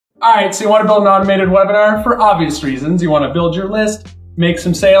All right, so you want to build an automated webinar for obvious reasons. You want to build your list, make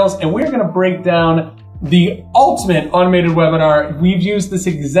some sales, and we're going to break down the ultimate automated webinar. We've used this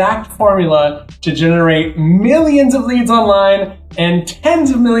exact formula to generate millions of leads online and tens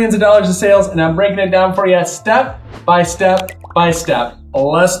of millions of dollars of sales, and I'm breaking it down for you step by step by step.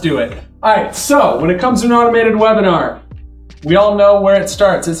 Let's do it. All right, so when it comes to an automated webinar, we all know where it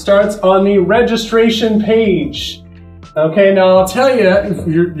starts. It starts on the registration page. Okay, now I'll tell you,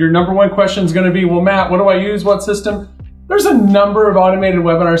 your number one question is going to be, well, Matt, what do I use? What system? There's a number of automated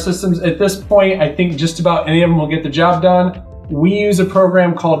webinar systems. At this point, I think just about any of them will get the job done. We use a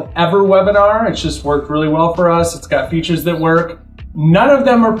program called EverWebinar. It's just worked really well for us. It's got features that work. None of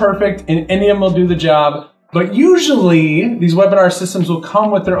them are perfect, and any of them will do the job. But usually, these webinar systems will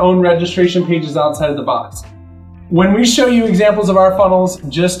come with their own registration pages outside of the box. When we show you examples of our funnels,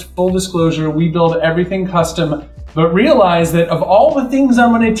 just full disclosure, we build everything custom. But realize that of all the things I'm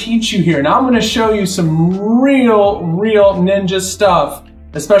going to teach you here, now I'm going to show you some real ninja stuff,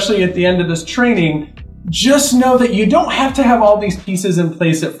 especially at the end of this training. Just know that you don't have to have all these pieces in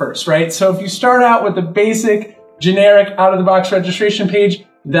place at first, right? So if you start out with the basic, generic, out-of-the-box registration page,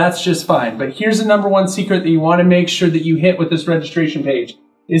 that's just fine. But here's the number one secret that you want to make sure that you hit with this registration page,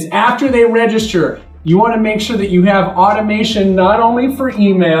 is after they register, you want to make sure that you have automation not only for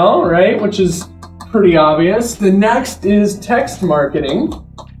email, right, which is pretty obvious. The next is text marketing.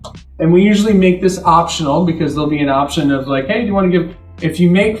 And we usually make this optional because there'll be an option of like, hey, do you want to give, if you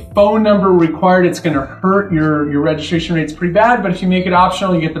make phone number required, it's going to hurt your registration rates pretty bad. But if you make it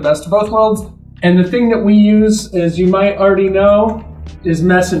optional, you get the best of both worlds. And the thing that we use, as you might already know, is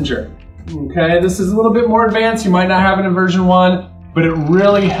Messenger. Okay, this is a little bit more advanced. You might not have it in version 1, but it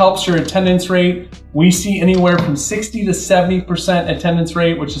really helps your attendance rate. We see anywhere from 60 to 70% attendance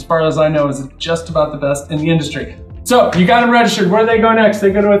rate, which as far as I know is just about the best in the industry. So you got them registered. Where do they go next? They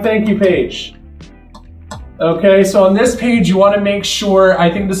go to a thank you page. Okay, so on this page, you want to make sure,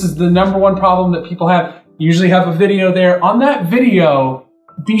 I think this is the number one problem that people have. You usually have a video there. On that video,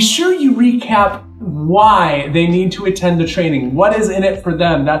 be sure you recap why they need to attend the training. What is in it for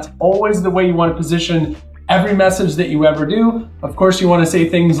them? That's always the way you want to position every message that you ever do. Of course, you want to say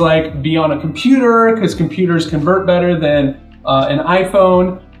things like be on a computer, because computers convert better than an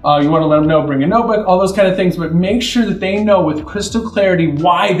iPhone. You want to let them know, bring a notebook, all those kind of things, but make sure that they know with crystal clarity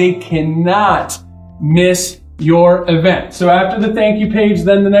why they cannot miss your event. So after the thank you page,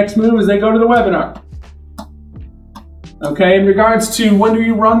 then the next move is they go to the webinar. Okay, in regards to when do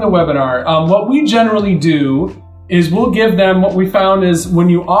you run the webinar, what we generally do is we'll give them, what we found is when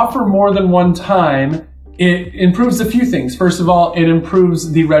you offer more than one time, it improves a few things. First of all, it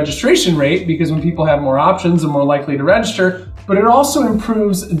improves the registration rate because when people have more options, they're more likely to register, but it also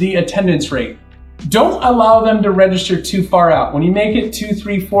improves the attendance rate. Don't allow them to register too far out. When you make it 2,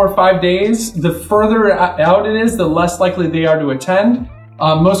 3, 4, 5 days, the further out it is, the less likely they are to attend.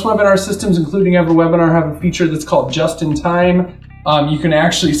 Most webinar systems, including EverWebinar, have a feature that's called just in time. You can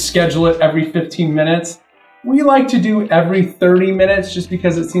actually schedule it every 15 minutes. We like to do every 30 minutes just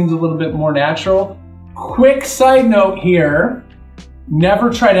because it seems a little bit more natural. Quick side note here, never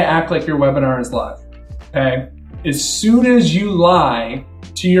try to act like your webinar is live, okay? As soon as you lie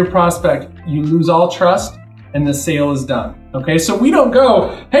to your prospect, you lose all trust and the sale is done, okay? So we don't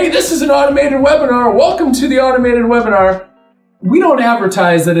go, hey, this is an automated webinar, welcome to the automated webinar. We don't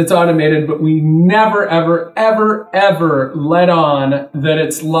advertise that it's automated, but we never, ever, ever, ever let on that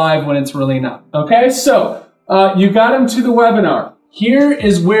it's live when it's really not, okay? So you got them to the webinar. Here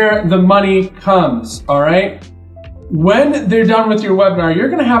is where the money comes, all right? When they're done with your webinar, you're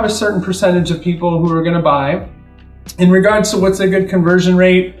gonna have a certain percentage of people who are gonna buy. In regards to what's a good conversion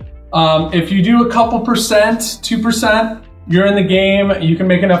rate, if you do a couple percent, 2%, you're in the game. You can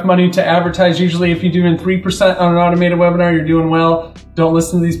make enough money to advertise. Usually if you're doing 3% on an automated webinar, you're doing well. Don't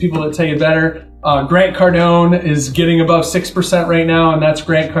listen to these people that tell you better. Grant Cardone is getting above 6% right now, and that's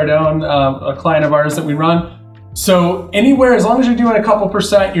Grant Cardone, a client of ours that we run. So anywhere, as long as you're doing a couple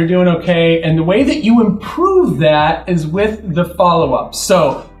percent, you're doing okay. And the way that you improve that is with the follow-up.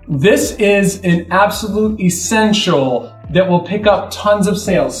 So this is an absolute essential that will pick up tons of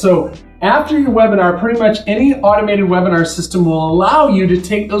sales. So after your webinar, pretty much any automated webinar system will allow you to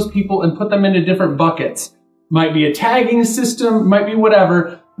take those people and put them into different buckets. Might be a tagging system, might be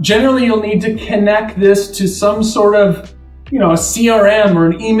whatever. Generally, you'll need to connect this to some sort of a CRM or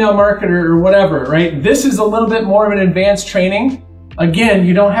an email marketer or whatever, right? This is a little bit more of an advanced training. Again,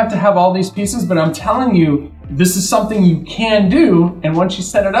 you don't have to have all these pieces, but I'm telling you, this is something you can do. And once you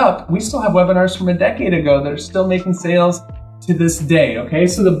set it up, we still have webinars from a decade ago that are still making sales to this day, okay?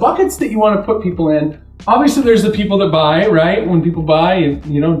 So the buckets that you want to put people in obviously there's the people that buy, right? When people buy,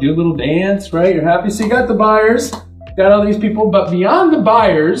 you know, do a little dance, right? You're happy. So you got the buyers, got all these people, but beyond the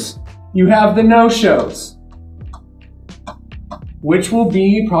buyers, you have the no-shows, which will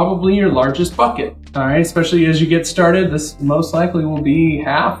be probably your largest bucket, all right? Especially as you get started, this most likely will be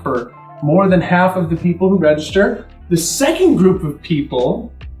half or more than half of the people who register. The second group of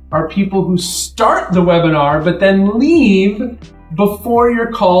people are people who start the webinar, but then leave before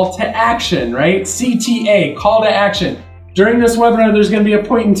your call to action, right? CTA, call to action. During this webinar, there's gonna be a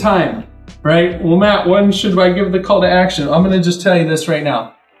point in time, right? Well, Matt, when should I give the call to action? I'm gonna just tell you this right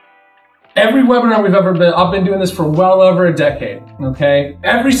now. Every webinar we've ever been, I've been doing this for well over a decade, okay?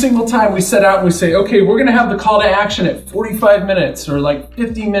 Every single time we set out and we say, okay, we're gonna have the call to action at 45 minutes or like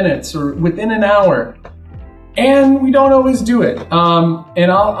 50 minutes or within an hour. And we don't always do it.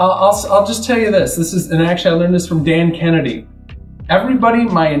 And I'll just tell you this. And actually I learned this from Dan Kennedy. Everybody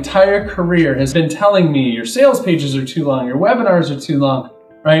my entire career has been telling me your sales pages are too long, your webinars are too long,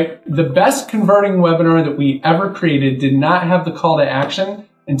 right? The best converting webinar that we ever created did not have the call to action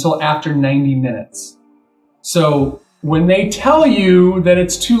until after 90 minutes. So when they tell you that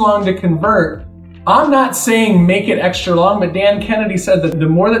it's too long to convert, I'm not saying make it extra long, but Dan Kennedy said that the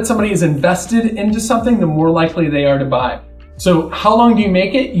more that somebody is invested into something, the more likely they are to buy. So how long do you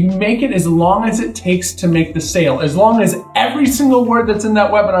make it? You make it as long as it takes to make the sale. As long as every single word that's in that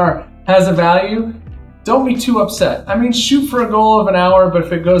webinar has a value, don't be too upset. I mean, shoot for a goal of an hour, but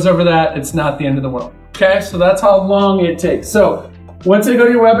if it goes over that, it's not the end of the world. Okay, so that's how long it takes. So once they go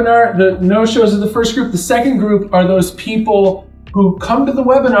to your webinar, the no-shows are the first group. The second group are those people who come to the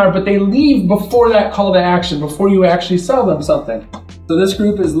webinar, but they leave before that call to action, before you actually sell them something. So this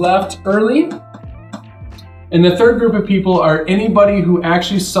group is left early. And the third group of people are anybody who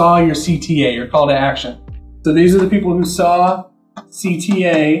actually saw your CTA, your call to action. So these are the people who saw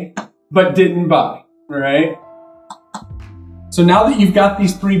CTA, but didn't buy, right? So now that you've got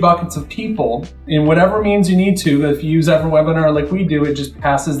these three buckets of people, in whatever means you need to, if you use EverWebinar like we do, it just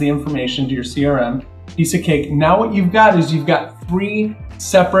passes the information to your CRM. Piece of cake. Now what you've got is you've got three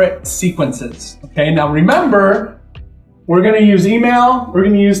separate sequences. Okay, now remember, we're gonna use email, we're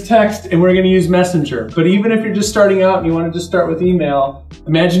gonna use text, and we're gonna use messenger. But even if you're just starting out and you wanna just start with email,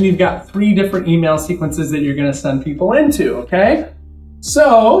 imagine you've got three different email sequences that you're gonna send people into, okay?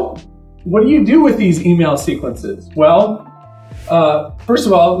 So, what do you do with these email sequences? Well, first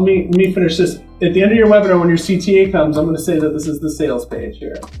of all, let me finish this. At the end of your webinar, when your CTA comes, I'm gonna say that this is the sales page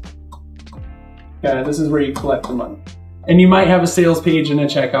here. Okay, this is where you collect the money. And you might have a sales page and a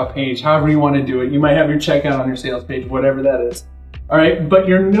checkout page, however you want to do it. You might have your checkout on your sales page, whatever that is. All right, but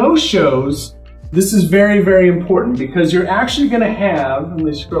your no-shows, this is very, very important because you're actually going to have, let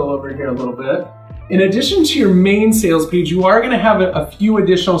me scroll over here a little bit. In addition to your main sales page, you are going to have a few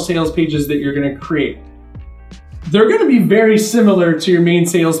additional sales pages that you're going to create. They're going to be very similar to your main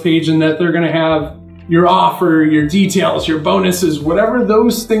sales page in that they're going to have your offer, your details, your bonuses, whatever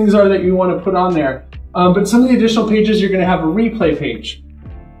those things are that you want to put on there. But some of the additional pages, you're going to have a replay page.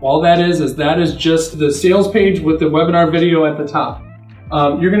 All that is just the sales page with the webinar video at the top.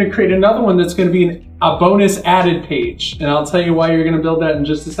 You're going to create another one that's going to be a bonus added page. And I'll tell you why you're going to build that in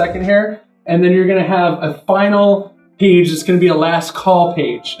just a second here. And then you're going to have a final page that's going to be a last call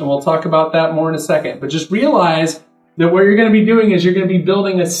page. And we'll talk about that more in a second. But just realize that what you're going to be doing is you're going to be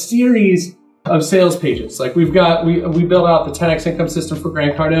building a series of sales pages. Like we built out the 10X income system for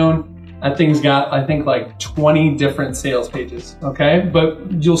Grant Cardone. That thing's got, I think, like 20 different sales pages, okay?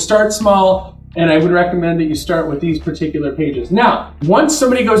 But you'll start small, and I would recommend that you start with these particular pages. Now, once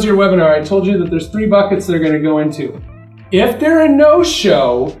somebody goes to your webinar, I told you that there's three buckets they're gonna go into. If they're a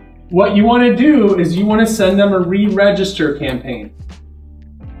no-show, what you wanna do is you wanna send them a re-register campaign.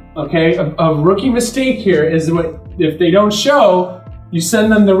 Okay, a rookie mistake here is if they don't show, you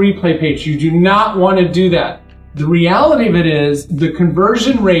send them the replay page. You do not want to do that. The reality of it is the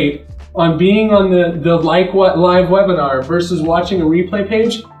conversion rate on being on the live webinar versus watching a replay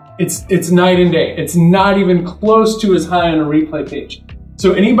page, it's night and day. It's not even close to as high on a replay page.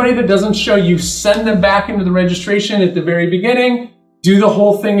 So anybody that doesn't show, you send them back into the registration at the very beginning, do the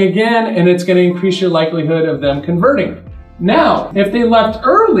whole thing again, and it's going to increase your likelihood of them converting. Now, if they left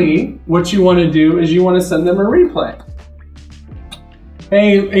early, what you want to do is you want to send them a replay.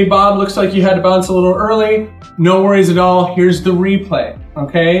 Hey Bob, looks like you had to bounce a little early. No worries at all. Here's the replay,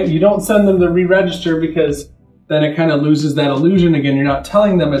 okay? You don't send them the re-register because then it kind of loses that illusion again. You're not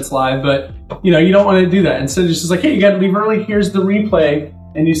telling them it's live, but you don't want to do that. Instead, it's just like, hey, you got to leave early. Here's the replay,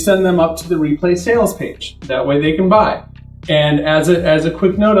 and you send them up to the replay sales page. That way they can buy. And as a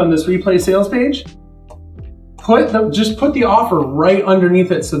quick note on this replay sales page, just put the offer right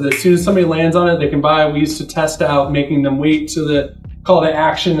underneath it so that as soon as somebody lands on it, they can buy. We used to test out making them wait to the call to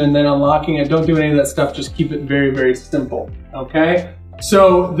action and then unlocking it. Don't do any of that stuff. Just keep it very, very simple, okay?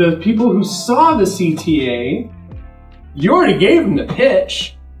 So the people who saw the CTA, you already gave them the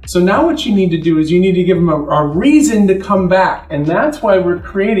pitch. So now what you need to do is you need to give them a reason to come back. And that's why we're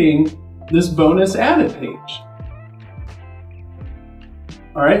creating this bonus added page.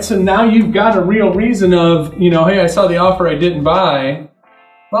 All right, so now you've got a real reason of, you know, hey, I saw the offer, I didn't buy.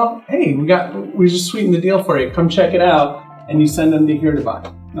 Well, hey, we just sweetened the deal for you. Come check it out, and you send them to here to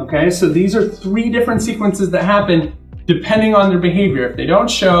buy. Okay, so these are 3 different sequences that happen depending on their behavior. If they don't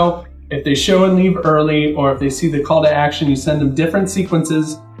show, if they show and leave early, or if they see the call to action, you send them different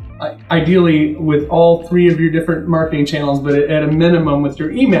sequences, ideally with all 3 of your different marketing channels, but at a minimum with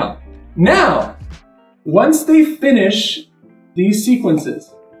your email. Now, once they finish these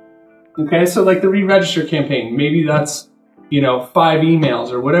sequences, okay, so like the re-register campaign, maybe that's, you know, 5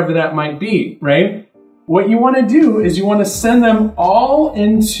 emails or whatever that might be, right? What you want to do is you want to send them all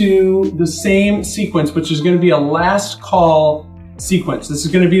into the same sequence, which is going to be a last call sequence. This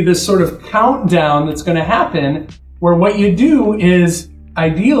is going to be this sort of countdown that's going to happen, where what you do is,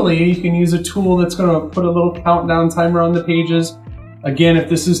 ideally, you can use a tool that's going to put a little countdown timer on the pages. Again, if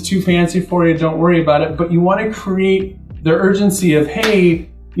this is too fancy for you, don't worry about it, but you want to create the urgency of, hey,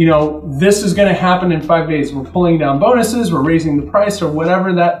 you know, this is going to happen in 5 days. We're pulling down bonuses, we're raising the price, or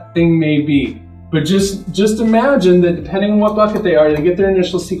whatever that thing may be. But just imagine that depending on what bucket they are, they get their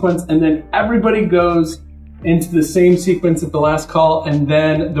initial sequence, and then everybody goes into the same sequence at the last call, and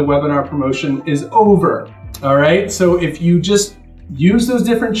then the webinar promotion is over. All right, so if you just use those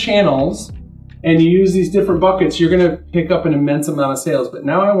different channels and you use these different buckets, you're going to pick up an immense amount of sales. But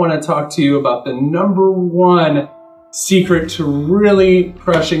now I want to talk to you about the #1 secret to really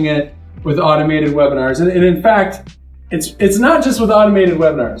crushing it with automated webinars. And in fact, it's not just with automated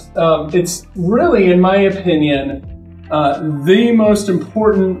webinars. It's really, in my opinion, the most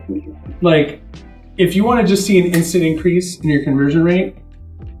important, like, if you want to just see an instant increase in your conversion rate,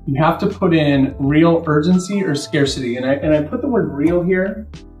 you have to put in real urgency or scarcity. And I put the word real here.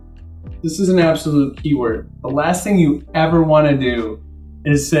 This is an absolute keyword. The last thing you ever want to do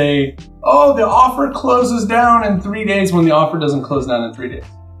is say, oh, the offer closes down in 3 days, when the offer doesn't close down in 3 days.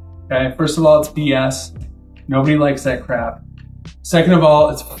 Okay, first of all, it's BS. Nobody likes that crap. Second of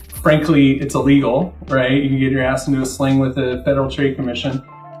all, frankly, it's illegal, right? You can get your ass into a sling with the Federal Trade Commission.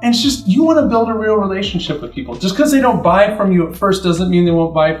 And it's just, you want to build a real relationship with people. Just because they don't buy from you at first doesn't mean they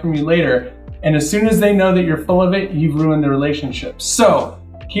won't buy from you later. And as soon as they know that you're full of it, you've ruined the relationship. So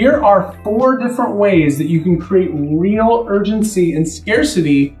here are 4 different ways that you can create real urgency and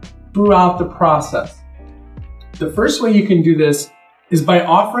scarcity throughout the process. The first way you can do this is by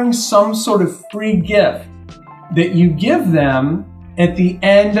offering some sort of free gift that you give them at the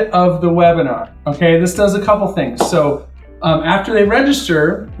end of the webinar. Okay, this does a couple things. So after they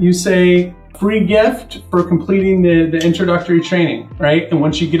register, you say free gift for completing the introductory training, right? And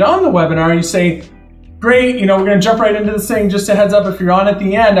once you get on the webinar, you say, great, you know, we're gonna jump right into this thing. Just a heads up, if you're on at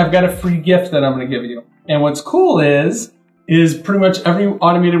the end, I've got a free gift that I'm gonna give you. And what's cool is pretty much every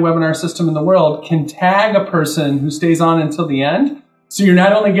automated webinar system in the world can tag a person who stays on until the end. So you're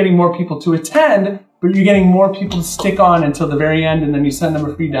not only getting more people to attend, but you're getting more people to stick on until the very end, and then you send them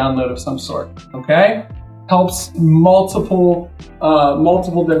a free download of some sort, okay? Helps multiple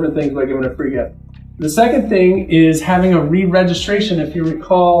different things by giving a free gift. The second thing is having a re-registration. If you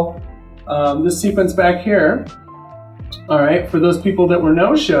recall this sequence back here, all right, for those people that were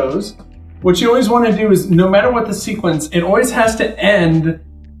no-shows, what you always want to do is, no matter what the sequence, it always has to end,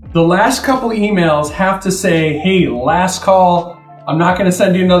 the last couple emails have to say, hey, last call, I'm not going to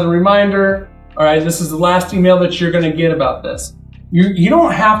send you another reminder. All right, this is the last email that you're going to get about this. You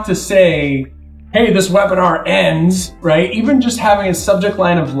don't have to say, hey, this webinar ends, right? Even just having a subject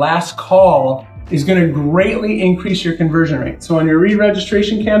line of last call is going to greatly increase your conversion rate. So on your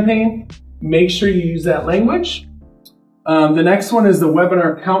re-registration campaign, make sure you use that language. The next one is the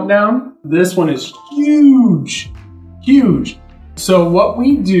webinar countdown. This one is huge, huge. So what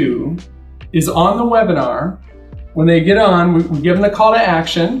we do is on the webinar, when they get on, we give them the call to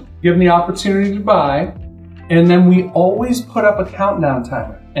action, give them the opportunity to buy, and then we always put up a countdown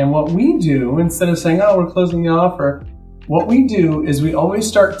timer. And what we do, instead of saying, oh, we're closing the offer, what we do is we always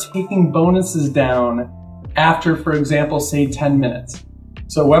start taking bonuses down after, for example, say 10 minutes.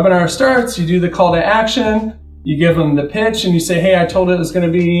 So webinar starts, you do the call to action, you give them the pitch, and you say, hey, I told it was going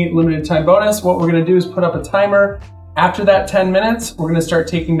to be limited time bonus. What we're going to do is put up a timer. After that 10 minutes, we're going to start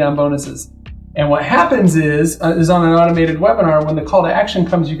taking down bonuses. And what happens is on an automated webinar, when the call to action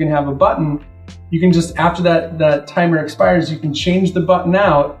comes, you can have a button you can just, after that timer expires, you can change the button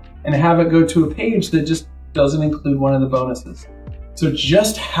out and have it go to a page that just doesn't include one of the bonuses. So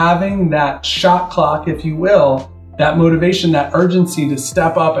just having that shot clock, if you will, that motivation, that urgency to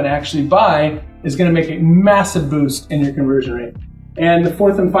step up and actually buy is going to make a massive boost in your conversion rate. And the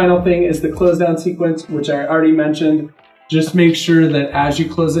fourth and final thing is the close down sequence, which I already mentioned. Just make sure that as you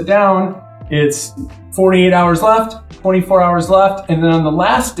close it down, it's 48 hours left, 24 hours left, and then on the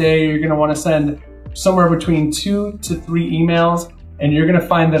last day, you're going to want to send somewhere between 2 to 3 emails, and you're going to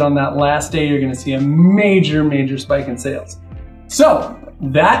find that on that last day, you're going to see a major spike in sales. So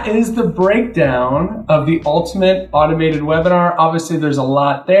that is the breakdown of the ultimate automated webinar. Obviously, there's a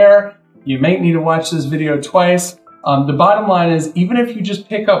lot there. You might need to watch this video twice. The bottom line is, even if you just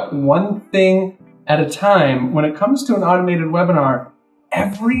pick up one thing at a time, when it comes to an automated webinar,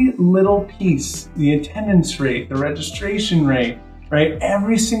 every little piece, the attendance rate, the registration rate, right?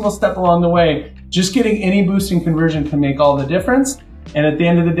 Every single step along the way, just getting any boost in conversion can make all the difference. And at the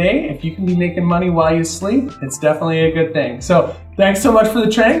end of the day, if you can be making money while you sleep, it's definitely a good thing. So thanks so much for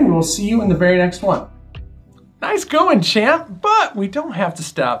the training. We will see you in the very next one. Nice going, champ, but we don't have to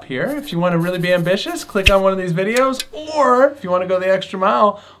stop here. If you want to really be ambitious, click on one of these videos, or if you want to go the extra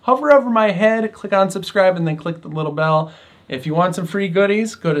mile, hover over my head, click on subscribe, and then click the little bell. If you want some free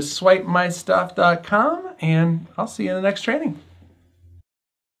goodies, go to swipemystuff.com, and I'll see you in the next training.